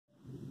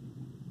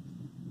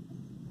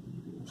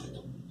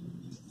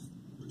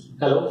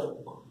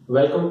Hello,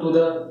 welcome to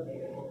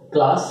the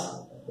class.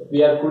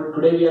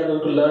 Today we are going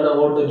to learn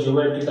about the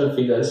geometrical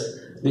figures.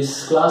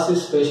 This class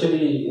is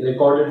specially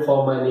recorded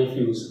for my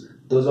nephews.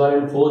 Those are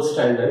in 4th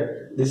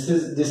standard. This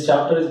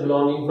chapter is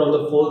belonging from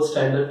the 4th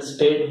standard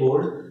State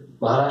Board,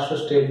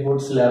 Maharashtra State Board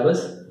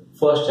syllabus,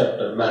 first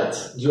chapter,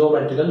 Maths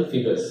Geomatrical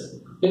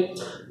Figures. Okay.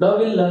 Now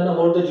we'll learn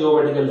about the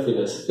geometrical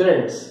figures.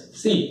 Friends,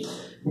 see.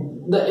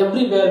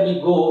 Everywhere we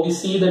go, we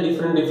see the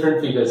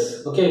different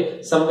figures.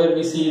 Okay, somewhere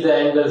we see the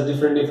angles,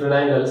 different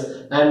angles,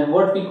 and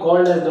what we call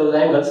as those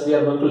angles we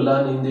are going to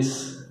learn in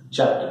this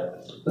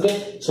chapter.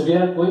 Okay, so we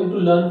are going to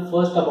learn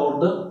first about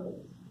the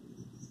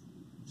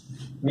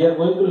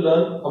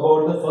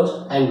first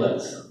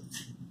angles.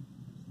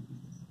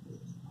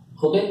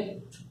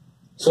 Okay,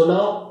 so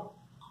now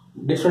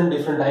different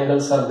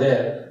angles are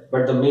there,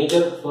 but the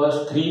major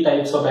first 3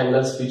 types of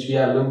angles which we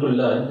are going to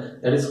learn,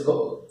 that is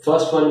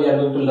first one we are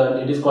going to learn,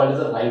 it is called as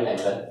a right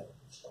angle.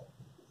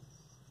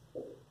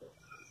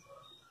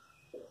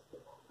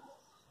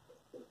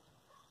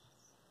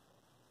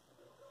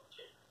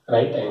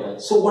 Right angle.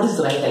 So what is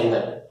right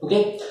angle?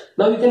 Okay.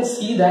 Now you can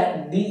see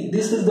that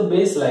this is the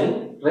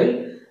baseline,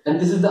 right? And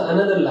this is the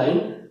another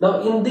line. Now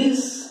in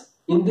this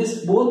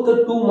both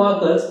the 2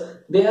 markers,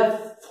 they are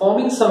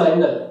forming some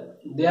angle.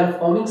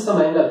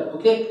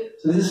 Okay.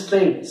 So this is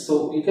straight.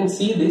 So you can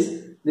see this.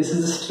 This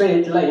is a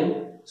straight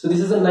line. So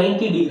this is a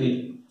 90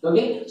 degree.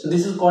 Okay, so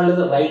this is called as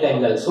a right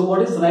angle. So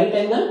what is right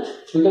angle?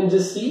 You can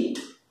just see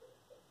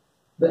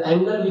the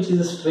angle which is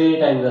a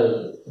straight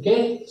angle.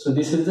 Okay, so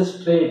this is the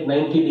straight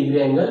 90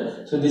 degree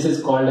angle. So this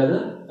is called as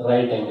a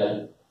right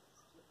angle.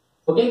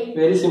 Okay,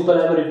 very simple.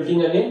 I am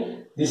repeating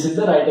again. This is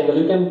the right angle.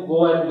 You can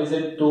go and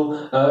visit to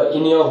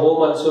in your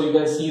home also. You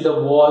can see the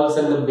walls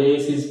and the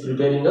base is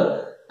preparing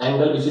a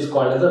angle which is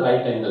called as a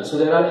right angle. So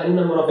there are n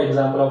number of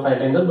examples of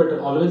right angle, but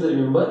always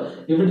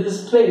remember, if it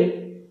is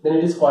straight, then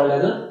it is called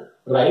as a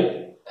right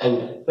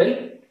angle,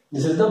 right?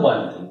 This is the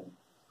one thing.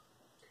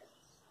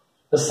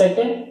 The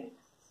second,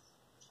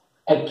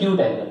 acute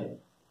angle.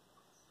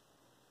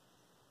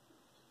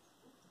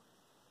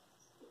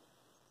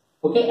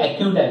 Okay,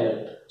 acute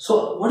angle.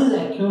 So what is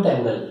acute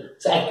angle?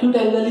 So acute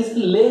angle is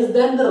less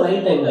than the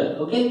right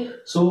angle. Okay,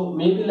 so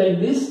maybe like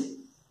this.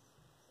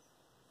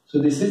 So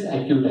this is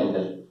acute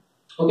angle.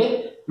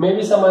 Okay,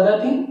 maybe some other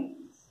thing.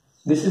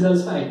 This is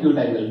also acute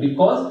angle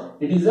because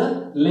it is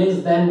a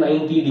less than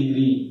 90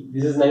 degree.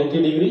 This is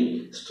 90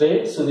 degree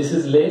straight, so this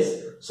is less,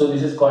 so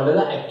this is called as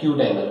the acute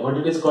angle. What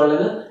it is called as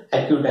the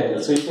acute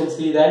angle. So you can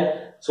see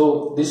that,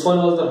 so this one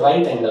was the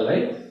right angle,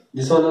 right?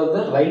 This one was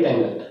the right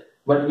angle,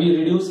 but we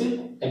reduce it,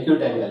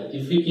 acute angle.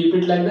 If we keep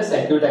it like this,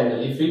 acute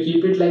angle. If we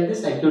keep it like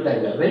this, acute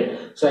angle, right?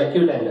 So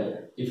acute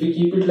angle. If we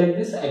keep it like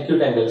this,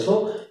 acute angle.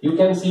 So you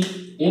can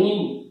see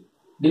any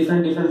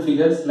different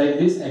figures like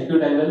this,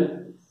 acute angle,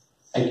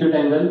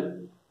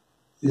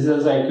 this is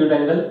also acute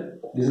angle,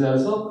 this is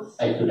also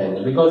acute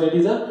angle because it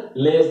is a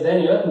less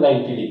than your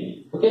 90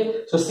 degree.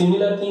 Okay, so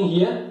similar thing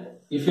here.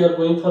 If you are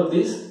going for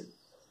this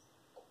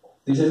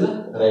is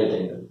a right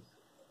angle.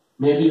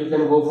 Maybe you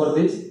can go for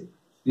this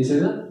is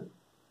a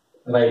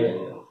right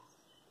angle,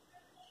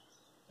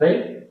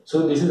 right?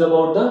 So this is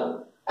about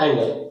the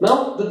angle.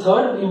 Now the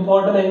third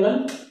important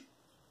angle,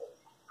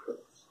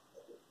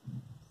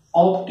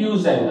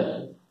 obtuse angle.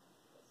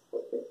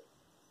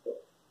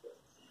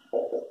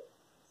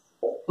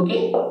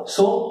 Okay,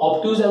 so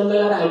obtuse angle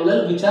are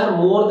angle which are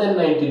more than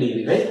 90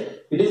 degree, right?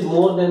 It is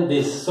more than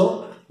this.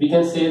 So we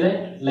can say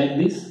that like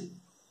this.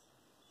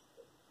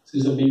 So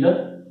this is a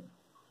bigger.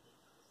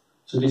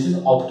 So this is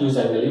obtuse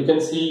angle. You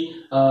can see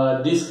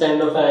this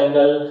kind of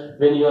angle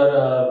when you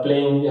are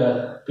playing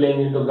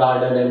into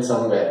garden and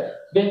somewhere.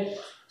 Okay,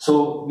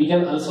 so we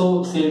can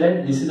also say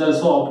that this is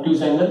also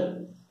obtuse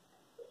angle.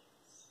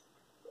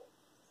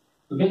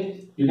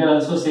 Okay, you can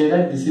also say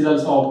that this is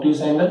also obtuse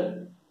angle.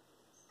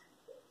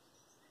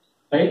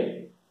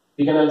 Right?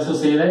 We can also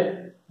say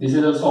that this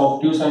is also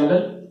obtuse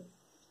angle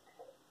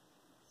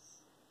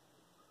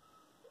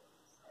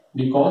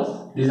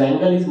because this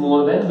angle is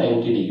more than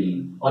 90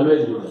 degree.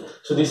 Always remember.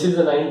 So this is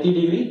the 90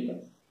 degree.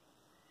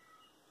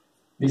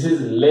 This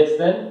is less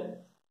than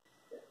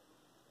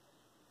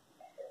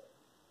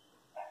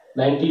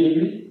 90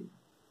 degree.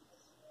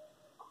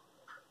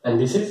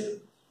 And this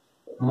is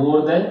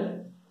more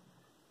than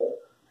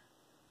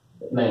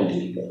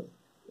 90 degree.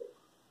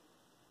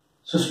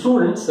 So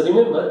students,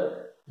 remember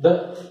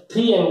the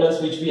 3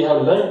 angles which we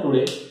have learned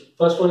today.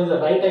 First one is the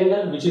right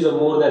angle, which is a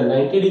more than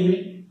 90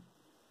 degree.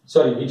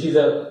 Sorry, which is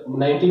a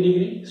 90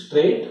 degree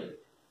straight,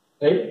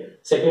 right?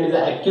 Second is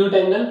the acute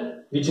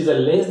angle, which is a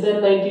less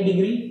than 90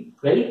 degree,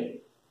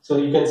 right? So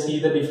you can see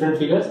the different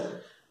figures.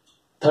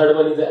 Third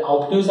one is the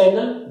obtuse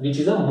angle, which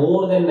is a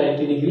more than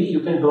 90 degree. You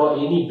can draw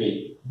any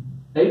way,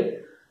 right?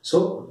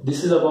 So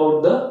this is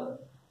about the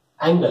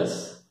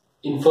angles.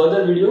 In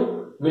further video,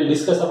 we'll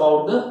discuss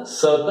about the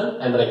circle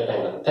and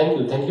rectangle.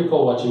 Thank you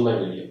for watching my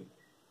video.